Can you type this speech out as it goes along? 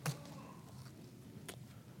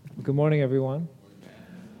Good morning, everyone.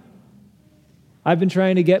 I've been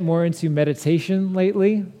trying to get more into meditation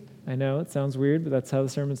lately. I know it sounds weird, but that's how the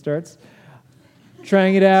sermon starts.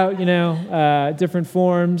 Trying it out, different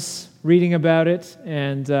forms, reading about it,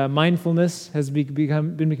 and mindfulness has been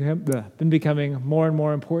becoming more and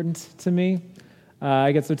more important to me.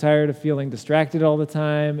 I get so tired of feeling distracted all the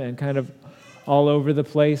time and kind of all over the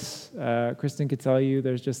place. Kristen could tell you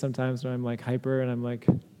there's just sometimes when I'm like hyper and I'm like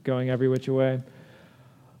going every which way.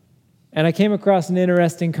 And I came across an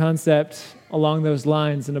interesting concept along those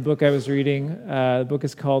lines in a book I was reading. The book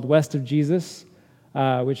is called West of Jesus,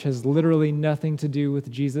 which has literally nothing to do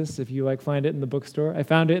with Jesus, if you find it in the bookstore. I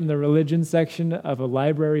found it in the religion section of a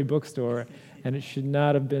library bookstore, and it should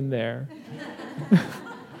not have been there.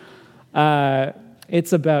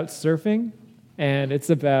 It's about surfing, and it's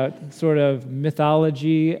about sort of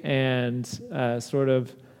mythology and sort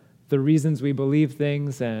of the reasons we believe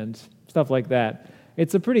things and stuff like that.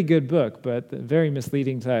 It's a pretty good book, but a very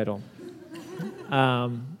misleading title.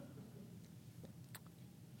 But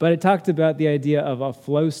it talked about the idea of a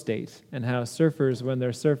flow state and how surfers, when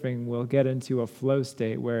they're surfing, will get into a flow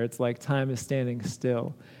state where it's like time is standing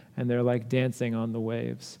still and they're like dancing on the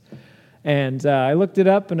waves. And I looked it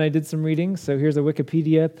up and I did some reading. So here's a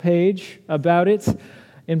Wikipedia page about it.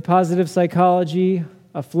 In positive psychology,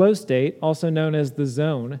 a flow state, also known as the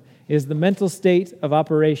zone, is the mental state of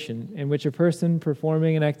operation in which a person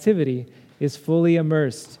performing an activity is fully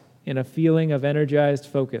immersed in a feeling of energized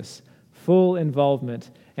focus, full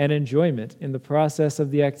involvement, and enjoyment in the process of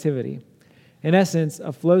the activity. In essence,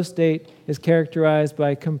 a flow state is characterized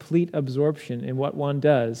by complete absorption in what one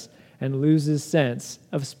does and loses sense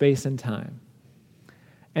of space and time.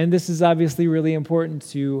 And this is obviously really important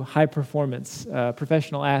to high-performance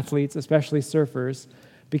professional athletes, especially surfers,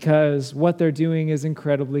 because what they're doing is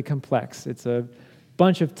incredibly complex. It's a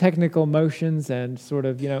bunch of technical motions and sort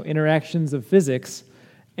of, interactions of physics,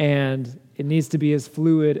 and it needs to be as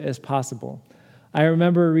fluid as possible. I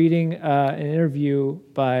remember reading an interview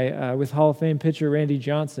with Hall of Fame pitcher Randy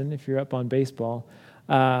Johnson, if you're up on baseball,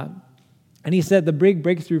 and he said the big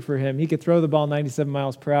breakthrough for him, he could throw the ball 97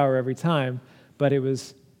 miles per hour every time, but it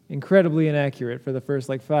was incredibly inaccurate for the first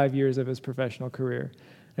 5 years of his professional career.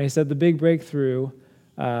 And he said the big breakthrough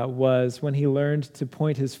was when he learned to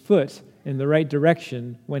point his foot in the right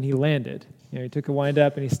direction when he landed. He took a wind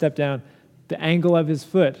up and he stepped down. The angle of his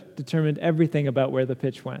foot determined everything about where the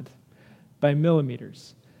pitch went by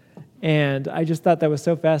millimeters. And I just thought that was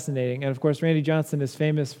so fascinating. And of course, Randy Johnson is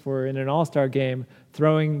famous for, in an all-star game,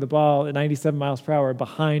 throwing the ball at 97 miles per hour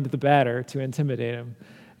behind the batter to intimidate him.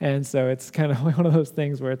 And so it's kind of one of those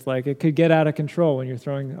things where it's like it could get out of control when you're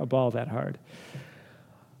throwing a ball that hard.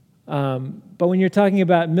 But when you're talking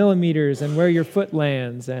about millimeters and where your foot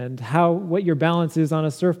lands and what your balance is on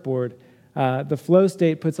a surfboard, the flow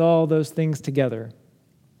state puts all those things together.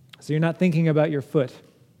 So you're not thinking about your foot.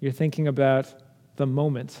 You're thinking about the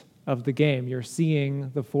moment of the game. You're seeing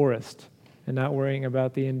the forest and not worrying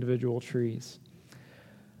about the individual trees.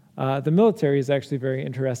 The military is actually very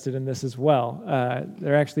interested in this as well.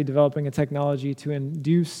 They're actually developing a technology to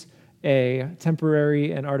induce a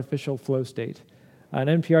temporary and artificial flow state. An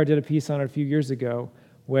NPR did a piece on it a few years ago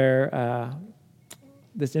where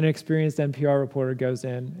this inexperienced NPR reporter goes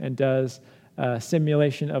in and does a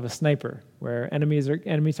simulation of a sniper where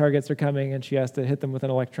enemy targets are coming and she has to hit them with an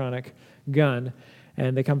electronic gun.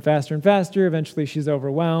 And they come faster and faster. Eventually she's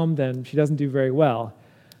overwhelmed and she doesn't do very well.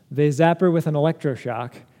 They zap her with an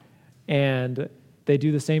electroshock and they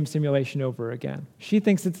do the same simulation over again. She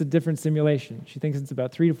thinks it's a different simulation. She thinks it's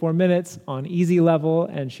about 3 to 4 minutes on easy level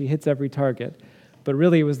and she hits every target. But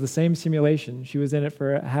really, it was the same simulation. She was in it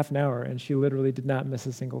for half an hour, and she literally did not miss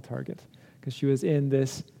a single target because she was in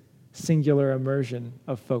this singular immersion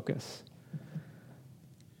of focus.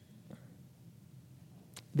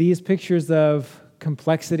 These pictures of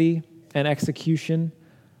complexity and execution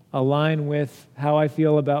align with how I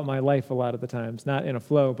feel about my life a lot of the times, not in a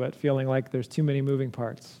flow, but feeling like there's too many moving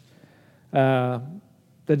parts. The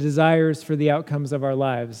desires for the outcomes of our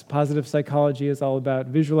lives. Positive psychology is all about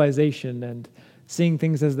visualization and seeing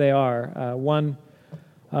things as they are. One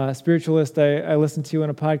spiritualist I listened to on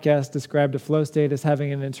a podcast described a flow state as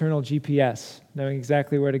having an internal GPS, knowing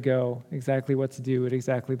exactly where to go, exactly what to do at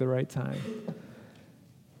exactly the right time.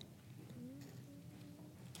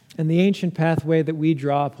 And the ancient pathway that we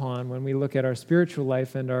draw upon when we look at our spiritual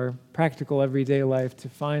life and our practical everyday life to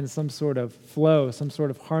find some sort of flow, some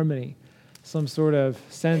sort of harmony, some sort of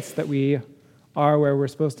sense that we are where we're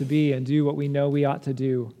supposed to be and do what we know we ought to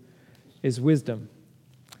do is wisdom.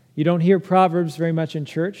 You don't hear Proverbs very much in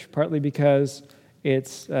church, partly because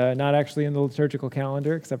it's not actually in the liturgical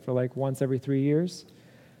calendar, except for once every 3 years.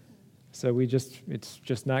 So it's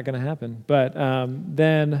just not going to happen. But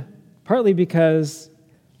then partly because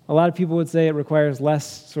a lot of people would say it requires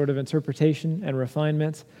less sort of interpretation and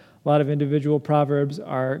refinement. A lot of individual proverbs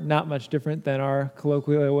are not much different than our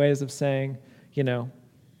colloquial ways of saying,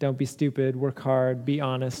 don't be stupid, work hard, be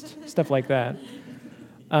honest, stuff like that.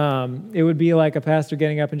 It would be like a pastor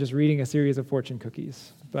getting up and just reading a series of fortune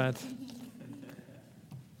cookies. But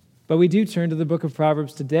we do turn to the book of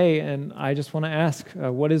Proverbs today, and I just want to ask,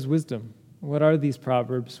 what is wisdom? What are these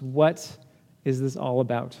proverbs? What is this all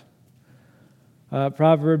about?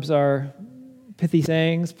 Proverbs are pithy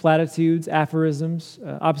sayings, platitudes, aphorisms,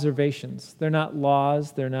 observations. They're not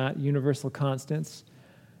laws, they're not universal constants,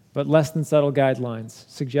 but less than subtle guidelines,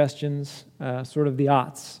 suggestions, sort of the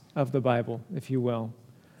oughts of the Bible, if you will.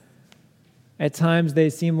 At times, they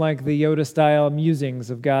seem like the Yoda-style musings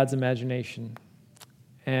of God's imagination.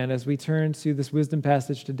 And as we turn to this wisdom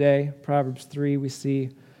passage today, Proverbs 3, we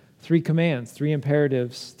see 3 commands, 3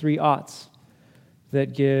 imperatives, 3 oughts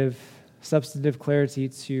that give substantive clarity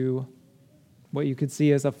to what you could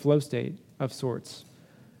see as a flow state of sorts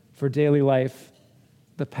for daily life,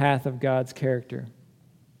 the path of God's character.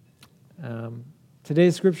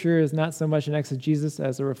 Today's scripture is not so much an exegesis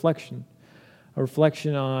as a reflection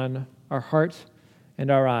on our heart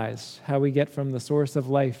and our eyes, how we get from the source of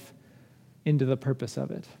life into the purpose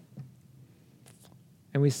of it.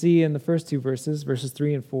 And we see in the first 2 verses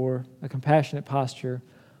 3 and 4, a compassionate posture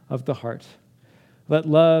of the heart. Let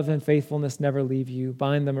love and faithfulness never leave you.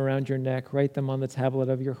 Bind them around your neck. Write them on the tablet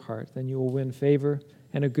of your heart. Then you will win favor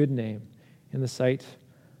and a good name in the sight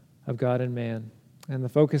of God and man. And the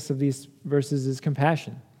focus of these verses is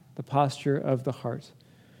compassion, the posture of the heart.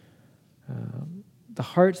 The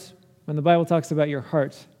heart, when the Bible talks about your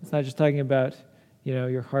heart, it's not just talking about,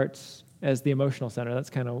 your heart as the emotional center.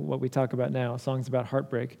 That's kind of what we talk about now, songs about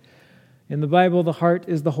heartbreak. In the Bible, the heart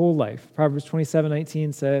is the whole life. Proverbs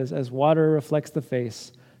 27:19 says, as water reflects the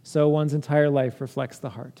face, so one's entire life reflects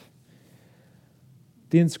the heart.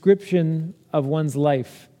 The inscription of one's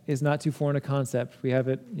life is not too foreign a concept. We have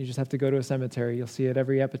it, you just have to go to a cemetery. You'll see it,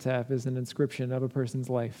 every epitaph is an inscription of a person's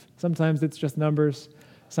life. Sometimes it's just numbers.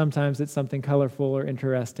 Sometimes it's something colorful or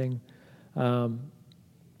interesting. And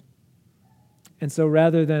so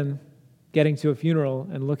rather than getting to a funeral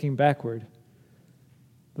and looking backward,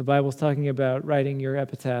 the Bible's talking about writing your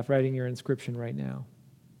epitaph, writing your inscription right now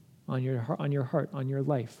on your heart, on your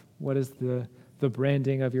life. What is the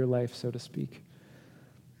branding of your life, so to speak?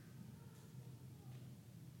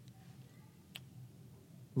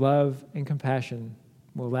 Love and compassion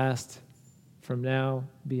will last from now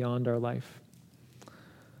beyond our life.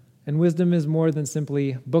 And wisdom is more than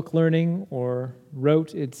simply book learning or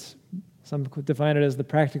rote. Some could define it as the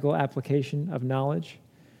practical application of knowledge.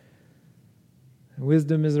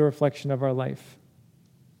 Wisdom is a reflection of our life.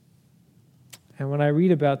 And when I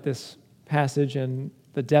read about this passage and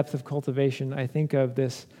the depth of cultivation, I think of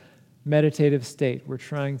this meditative state. We're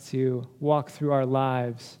trying to walk through our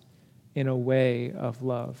lives in a way of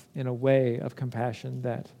love, in a way of compassion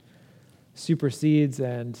that supersedes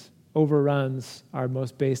and overruns our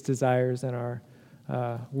most base desires and our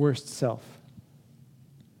worst self.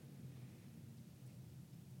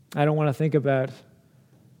 I don't want to think about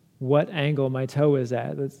what angle my toe is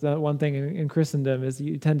at. That's the one thing in Christendom is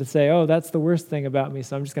you tend to say, oh, that's the worst thing about me,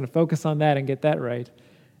 so I'm just going to focus on that and get that right.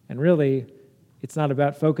 And really, it's not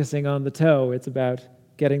about focusing on the toe. It's about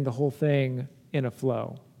getting the whole thing in a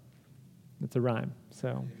flow. It's a rhyme.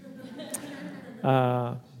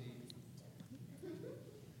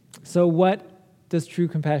 So what does true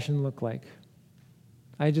compassion look like?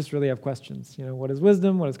 I just really have questions. What is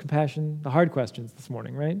wisdom? What is compassion? The hard questions this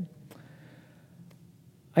morning, right?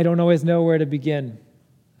 I don't always know where to begin,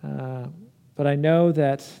 but I know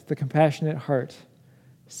that the compassionate heart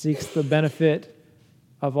seeks the benefit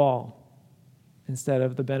of all instead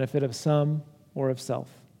of the benefit of some or of self.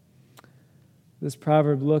 This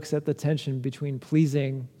proverb looks at the tension between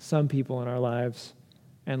pleasing some people in our lives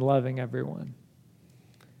and loving everyone.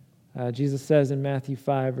 Jesus says in Matthew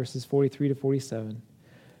 5, verses 43 to 47,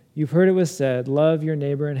 "You've heard it was said, 'Love your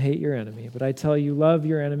neighbor and hate your enemy.' But I tell you, love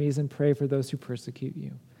your enemies and pray for those who persecute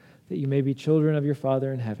you, that you may be children of your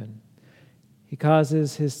Father in heaven. He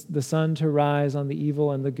causes the sun to rise on the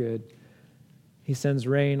evil and the good. He sends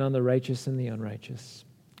rain on the righteous and the unrighteous.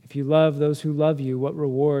 If you love those who love you, what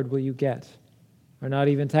reward will you get? Are not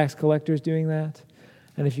even tax collectors doing that?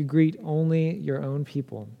 And if you greet only your own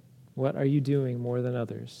people, what are you doing more than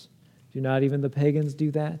others? Do not even the pagans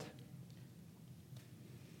do that?"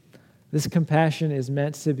 This compassion is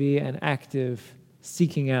meant to be an active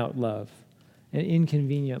seeking out love, an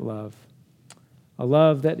inconvenient love, a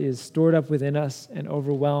love that is stored up within us and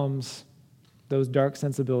overwhelms those dark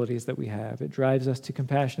sensibilities that we have. It drives us to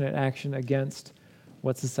compassionate action against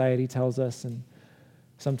what society tells us and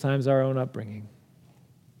sometimes our own upbringing.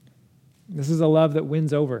 This is a love that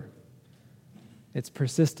wins over. It's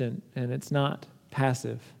persistent and it's not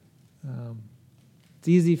passive. It's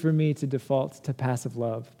easy for me to default to passive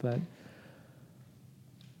love, but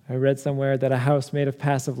I read somewhere that a house made of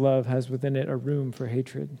passive love has within it a room for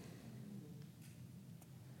hatred.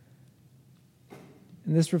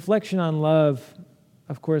 And this reflection on love,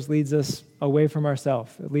 of course, leads us away from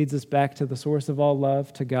ourselves. It leads us back to the source of all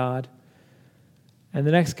love, to God. And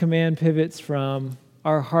the next command pivots from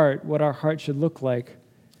our heart, what our heart should look like,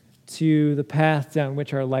 to the path down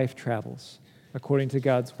which our life travels, according to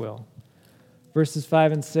God's will. Verses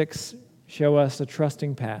 5 and 6 show us a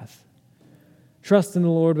trusting path. Trust in the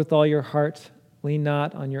Lord with all your heart. Lean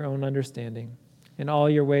not on your own understanding. In all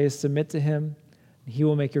your ways submit to him, and he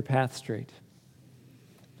will make your path straight.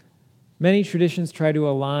 Many traditions try to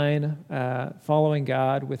align following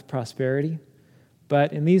God with prosperity,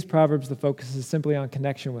 but in these Proverbs, the focus is simply on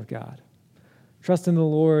connection with God. Trust in the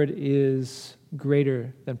Lord is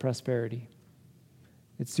greater than prosperity.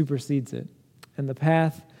 It supersedes it. And the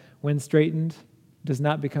path, when straightened, does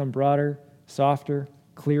not become broader, softer,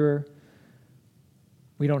 clearer.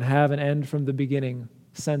 We don't have an end from the beginning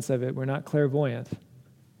sense of it. We're not clairvoyant.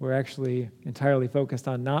 We're actually entirely focused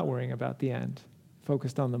on not worrying about the end,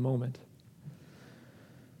 focused on the moment.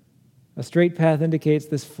 A straight path indicates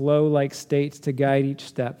this flow-like state to guide each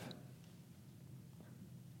step.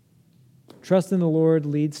 Trust in the Lord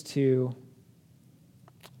leads to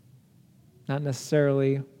not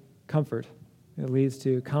necessarily comfort. It leads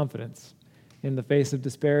to confidence in the face of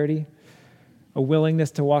disparity, a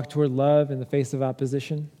willingness to walk toward love in the face of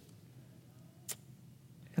opposition.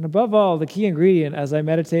 And above all, the key ingredient, as I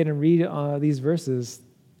meditate and read these verses,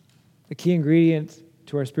 the key ingredient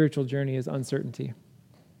to our spiritual journey is uncertainty.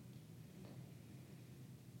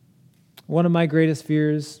 One of my greatest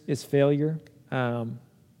fears is failure. One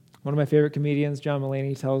of my favorite comedians, John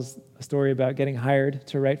Mulaney, tells a story about getting hired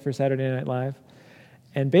to write for Saturday Night Live.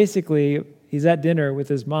 And basically, he's at dinner with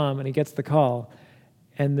his mom, and he gets the call.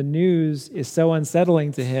 And the news is so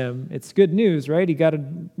unsettling to him. It's good news, right? He got a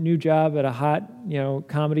new job at a hot,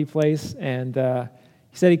 comedy place, and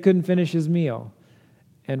he said he couldn't finish his meal.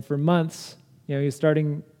 And for months, he was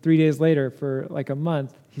starting 3 days later, for like a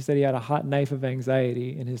month, he said he had a hot knife of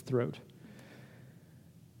anxiety in his throat.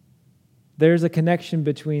 There's a connection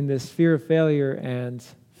between this fear of failure and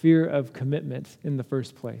fear of commitment in the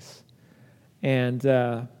first place. And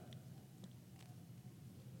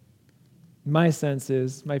my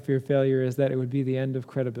fear of failure is that it would be the end of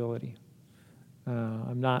credibility.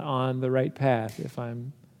 I'm not on the right path if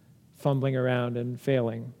I'm fumbling around and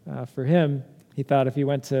failing. For him, he thought if he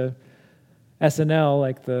went to SNL,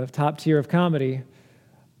 like the top tier of comedy,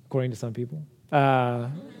 according to some people,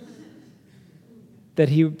 that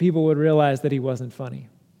people would realize that he wasn't funny,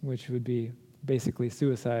 which would be basically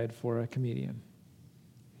suicide for a comedian.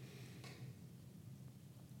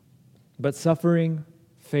 But suffering,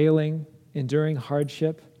 failing, enduring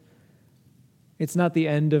hardship, it's not the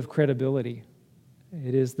end of credibility.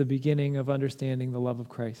 It is the beginning of understanding the love of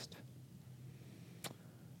Christ.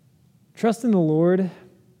 Trust in the Lord,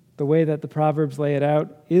 the way that the Proverbs lay it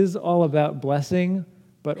out, is all about blessing,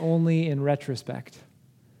 but only in retrospect,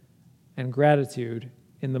 and gratitude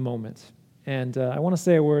in the moment. And I want to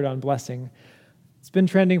say a word on blessing. It's been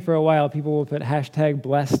trending for a while. People will put hashtag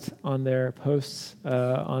blessed on their posts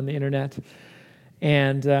on the internet.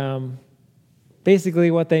 And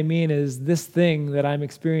basically what they mean is this thing that I'm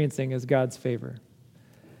experiencing is God's favor.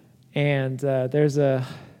 And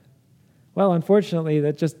unfortunately,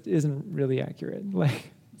 that just isn't really accurate.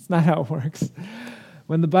 It's not how it works.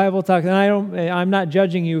 When the Bible talks, and I'm not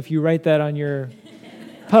judging you if you write that on your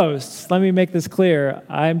posts. Let me make this clear.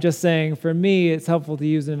 I'm just saying, for me, it's helpful to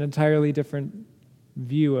use an entirely different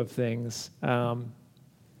view of things so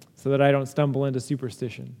that I don't stumble into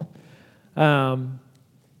superstition. But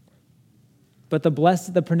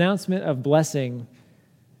the pronouncement of blessing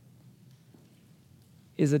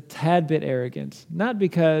is a tad bit arrogant. Not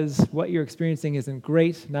because what you're experiencing isn't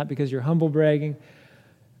great, not because you're humble bragging.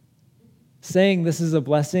 Saying this is a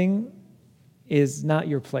blessing is not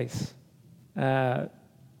your place.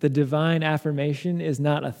 The divine affirmation is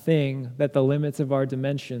not a thing that the limits of our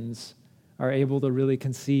dimensions are able to really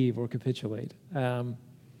conceive or capitulate. When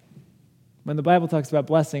the Bible talks about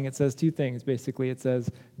blessing, it says two things, basically. It says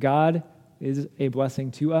God is a blessing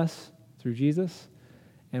to us through Jesus,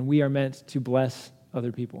 and we are meant to bless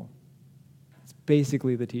other people. It's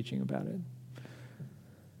basically the teaching about it.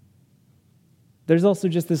 there's also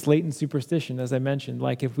just this latent superstition, as I mentioned.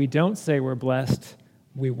 Like, if we don't say we're blessed,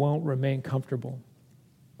 we won't remain comfortable.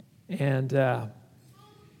 And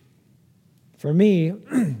for me,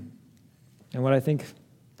 and what I think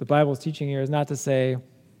the Bible is teaching here is not to say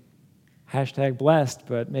hashtag blessed,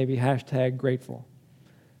 but maybe hashtag grateful.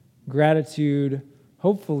 Gratitude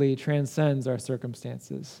hopefully transcends our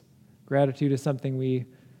circumstances. Gratitude is something we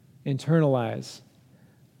internalize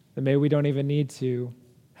that maybe we don't even need to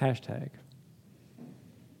hashtag.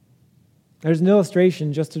 There's an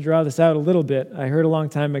illustration just to draw this out a little bit. I heard a long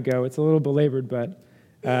time ago. It's a little belabored, but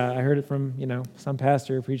I heard it from, some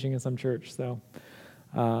pastor preaching in some church. So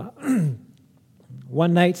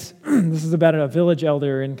one night, this is about a village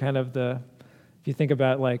elder in kind of if you think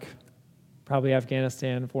about probably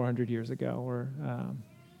Afghanistan 400 years ago, or,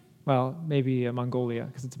 maybe Mongolia,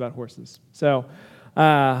 because it's about horses. So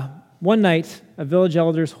one night, a village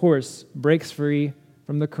elder's horse breaks free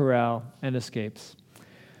from the corral and escapes.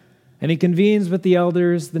 And he convenes with the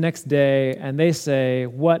elders the next day, and they say,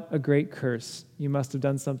 "What a great curse. You must have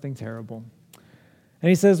done something terrible." And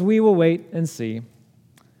he says, "We will wait and see."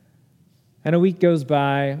 And a week goes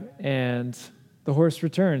by, and the horse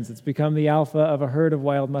returns. It's become the alpha of a herd of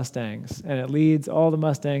wild Mustangs, and it leads all the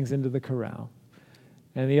Mustangs into the corral.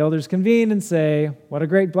 And the elders convene and say, "What a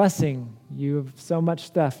great blessing. You have so much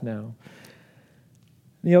stuff now."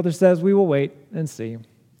 And the elder says, "We will wait and see."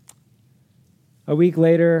 A week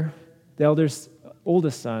later, the elder's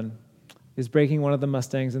oldest son is breaking one of the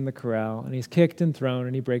Mustangs in the corral, and he's kicked and thrown,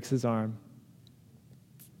 and he breaks his arm.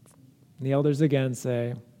 And the elders again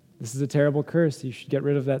say, "This is a terrible curse. You should get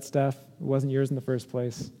rid of that stuff. It wasn't yours in the first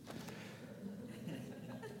place."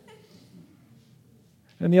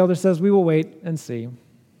 And the elder says, "We will wait and see."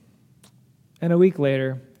 And a week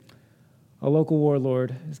later, a local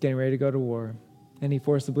warlord is getting ready to go to war, and he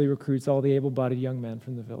forcibly recruits all the able-bodied young men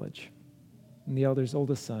from the village. And the elder's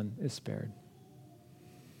oldest son is spared.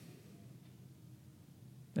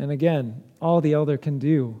 And again, all the elder can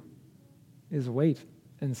do is wait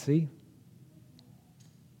and see.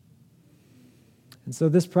 And so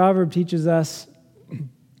this proverb teaches us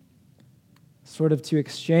sort of to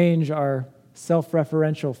exchange our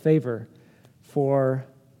self-referential favor for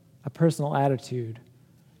a personal attitude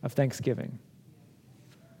of thanksgiving.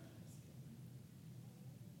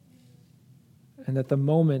 And that the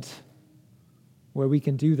moment where we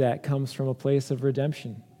can do that comes from a place of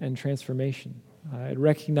redemption and transformation. It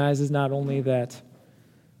recognizes not only that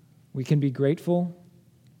we can be grateful,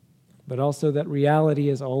 but also that reality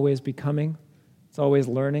is always becoming, it's always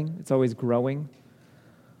learning, it's always growing.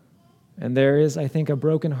 And there is, I think, a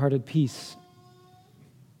broken-hearted peace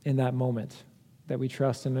in that moment that we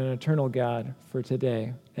trust in an eternal God for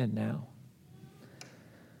today and now.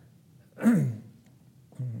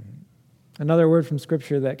 Another word from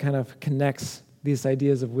Scripture that kind of connects these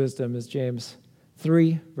ideas of wisdom is James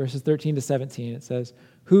 3, verses 13 to 17. It says,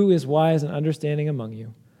 "Who is wise and understanding among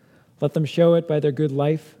you? Let them show it by their good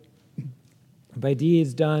life, by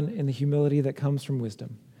deeds done in the humility that comes from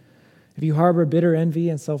wisdom. If you harbor bitter envy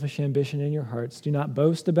and selfish ambition in your hearts, do not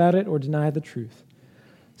boast about it or deny the truth.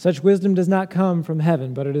 Such wisdom does not come from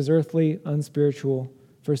heaven, but it is earthly, unspiritual,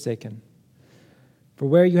 forsaken. For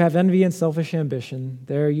where you have envy and selfish ambition,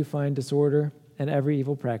 there you find disorder and every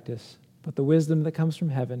evil practice. But the wisdom that comes from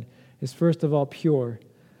heaven is first of all pure,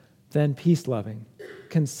 then peace-loving,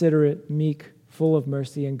 considerate, meek, full of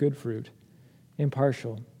mercy and good fruit,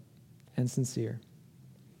 impartial and sincere."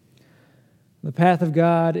 The path of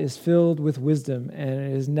God is filled with wisdom, and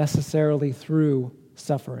it is necessarily through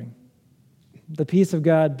suffering. The peace of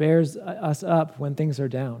God bears us up when things are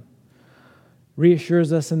down,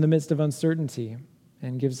 reassures us in the midst of uncertainty,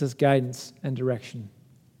 and gives us guidance and direction.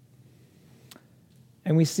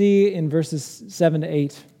 And we see in verses 7 to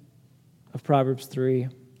 8 of Proverbs 3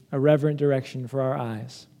 a reverent direction for our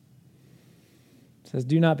eyes. It says,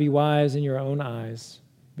 "Do not be wise in your own eyes.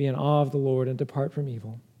 Be in awe of the Lord and depart from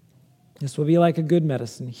evil. This will be like a good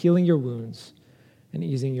medicine, healing your wounds and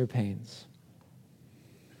easing your pains."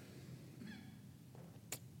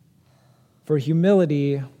 For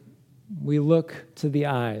humility, we look to the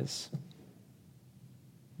eyes.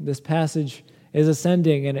 This passage is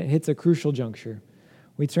ascending, and it hits a crucial juncture.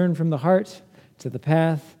 We turn from the heart to the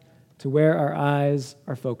path to where our eyes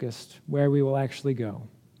are focused, where we will actually go.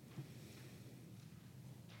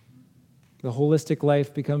 The holistic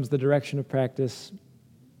life becomes the direction of practice,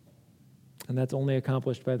 and that's only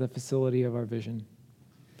accomplished by the facility of our vision.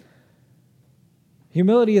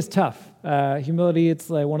 Humility is tough. Humility, it's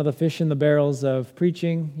like one of the fish in the barrels of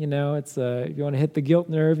preaching. It's if you want to hit the guilt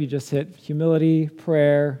nerve, you just hit humility,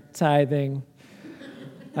 prayer, tithing.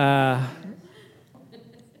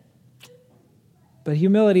 But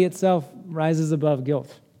humility itself rises above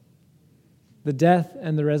guilt. The death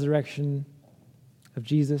and the resurrection of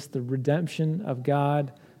Jesus, the redemption of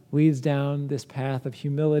God, leads down this path of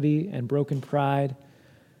humility and broken pride,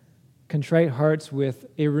 contrite hearts with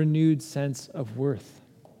a renewed sense of worth.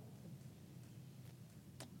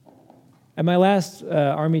 At my last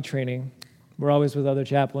Army training, we're always with other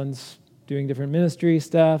chaplains doing different ministry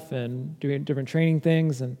stuff and doing different training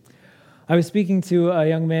things. And I was speaking to a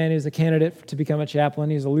young man who's a candidate to become a chaplain.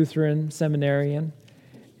 He's a Lutheran seminarian.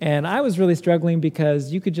 And I was really struggling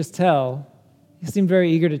because you could just tell he seemed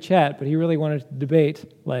very eager to chat, but he really wanted to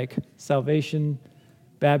debate like salvation,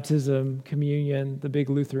 baptism, communion, the big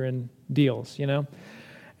Lutheran deals, you know?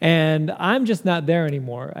 And I'm just not there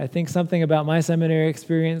anymore. I think something about my seminary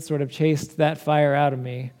experience sort of chased that fire out of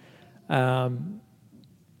me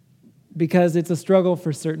because it's a struggle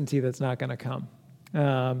for certainty that's not going to come.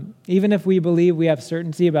 Even if we believe we have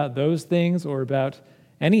certainty about those things or about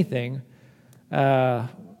anything,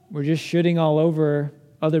 we're just shooting all over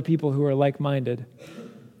other people who are like-minded.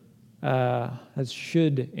 That's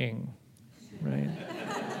should-ing, right?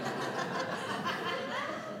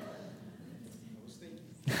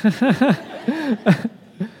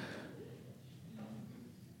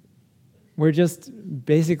 We're just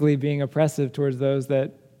basically being oppressive towards those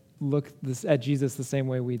that look at Jesus the same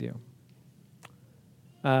way we do.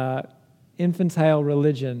 Infantile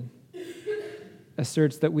religion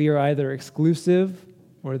asserts that we are either exclusive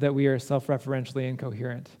or that we are self-referentially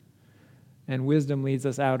incoherent. And wisdom leads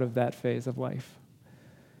us out of that phase of life.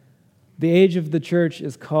 The age of the church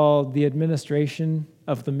is called the administration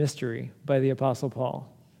of the mystery by the Apostle Paul.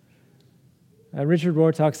 Richard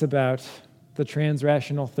Rohr talks about the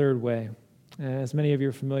transrational third way. As many of you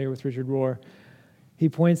are familiar with Richard Rohr, he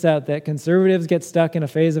points out that conservatives get stuck in a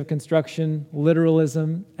phase of construction,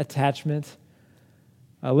 literalism, attachment.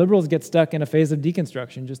 Liberals get stuck in a phase of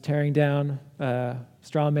deconstruction, just tearing down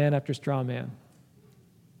straw man after straw man.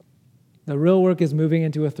 The real work is moving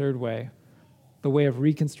into a third way, the way of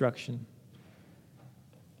reconstruction,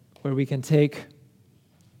 where we can take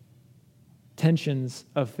tensions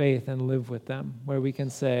of faith and live with them, where we can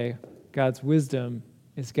say, God's wisdom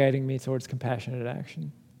is guiding me towards compassionate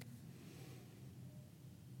action.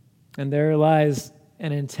 And there lies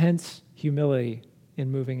an intense humility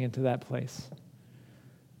in moving into that place.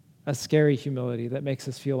 A scary humility that makes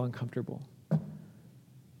us feel uncomfortable.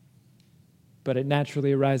 But it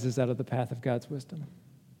naturally arises out of the path of God's wisdom.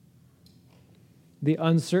 The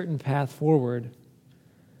uncertain path forward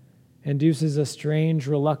induces a strange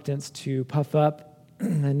reluctance to puff up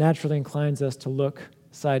and naturally inclines us to look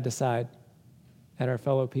side to side at our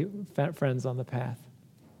fellow friends on the path,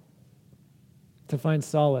 to find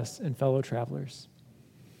solace in fellow travelers.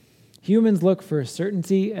 Humans look for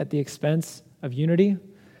certainty at the expense of unity,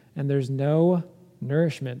 and there's no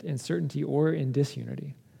nourishment in certainty or in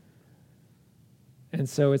disunity. And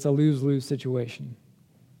so it's a lose-lose situation.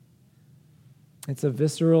 It's a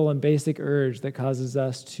visceral and basic urge that causes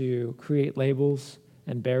us to create labels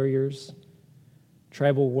and barriers,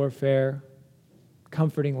 tribal warfare,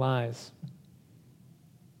 comforting lies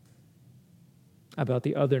about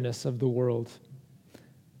the otherness of the world.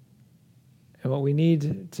 And what we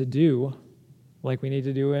need to do, like we need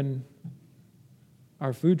to do in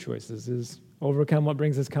our food choices, is overcome what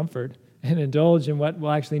brings us comfort and indulge in what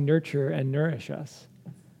will actually nurture and nourish us,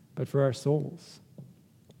 but for our souls.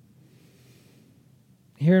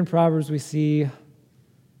 Here in Proverbs, we see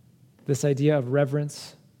this idea of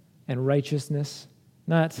reverence and righteousness,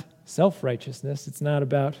 not self-righteousness. It's not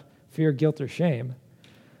about fear, guilt, or shame,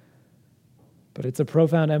 but it's a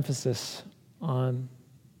profound emphasis on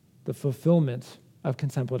the fulfillment of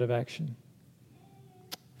contemplative action.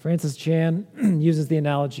 Francis Chan uses the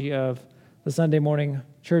analogy of the Sunday morning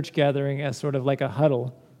church gathering as sort of like a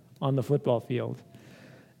huddle on the football field.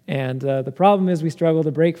 And the problem is we struggle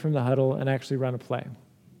to break from the huddle and actually run a play.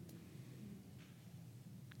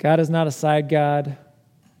 God is not a side God.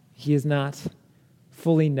 He is not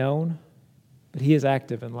fully known, but he is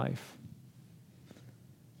active in life.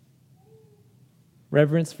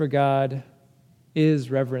 Reverence for God is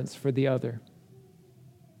reverence for the other.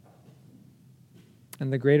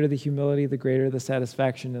 And the greater the humility, the greater the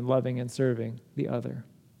satisfaction in loving and serving the other.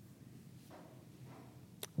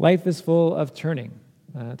 Life is full of turning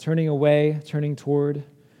away, turning toward.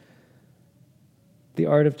 The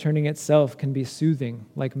art of turning itself can be soothing,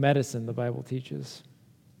 like medicine, the Bible teaches.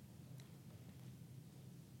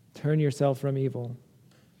 Turn yourself from evil.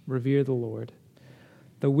 Revere the Lord.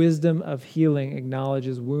 The wisdom of healing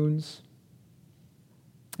acknowledges wounds,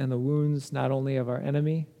 and the wounds not only of our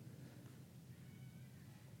enemy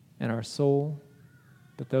and our soul,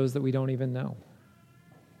 but those that we don't even know.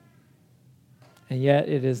 And yet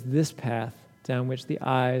it is this path down which the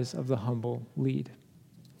eyes of the humble lead.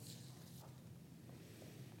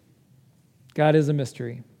 God is a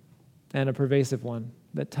mystery and a pervasive one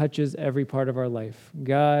that touches every part of our life.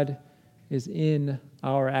 God is in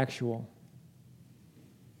our actual.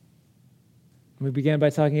 We began by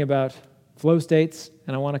talking about flow states,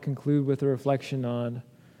 and I want to conclude with a reflection on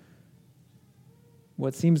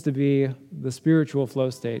what seems to be the spiritual flow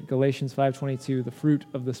state. Galatians 5:22, the fruit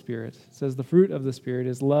of the Spirit. It says the fruit of the Spirit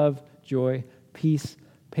is love, joy, peace,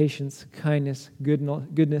 patience, kindness,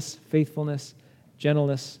 goodness, faithfulness,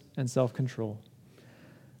 gentleness, and self-control.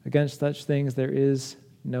 Against such things there is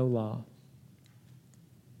no law.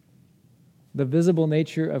 The visible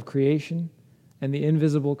nature of creation and the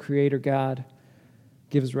invisible Creator God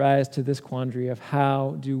gives rise to this quandary of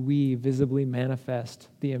how do we visibly manifest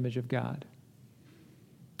the image of God.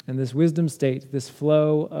 And this wisdom state, this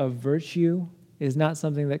flow of virtue, is not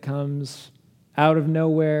something that comes out of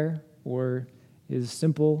nowhere or is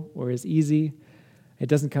simple or is easy. It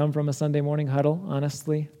doesn't come from a Sunday morning huddle,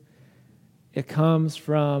 honestly. It comes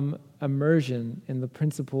from immersion in the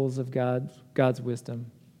principles of God's wisdom,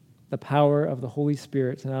 the power of the Holy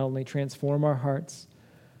Spirit to not only transform our hearts,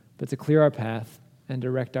 but to clear our path and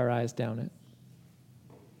direct our eyes down it.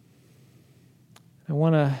 I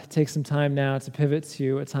want to take some time now to pivot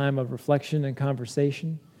to a time of reflection and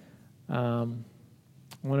conversation. I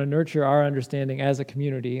want to nurture our understanding as a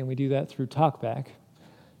community, and we do that through Talkback.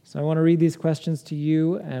 So I want to read these questions to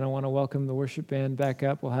you, and I want to welcome the worship band back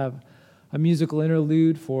up. We'll have a musical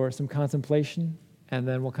interlude for some contemplation, and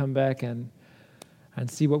then we'll come back and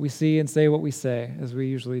see what we see and say what we say, as we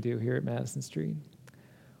usually do here at Madison Street.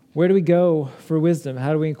 Where do we go for wisdom?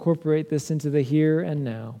 How do we incorporate this into the here and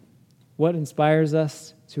now? What inspires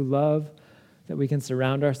us to love that we can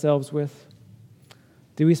surround ourselves with?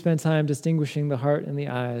 Do we spend time distinguishing the heart and the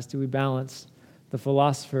eyes? Do we balance the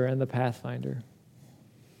philosopher and the pathfinder?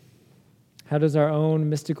 How does our own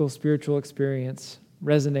mystical spiritual experience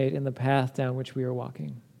resonate in the path down which we are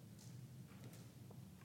walking?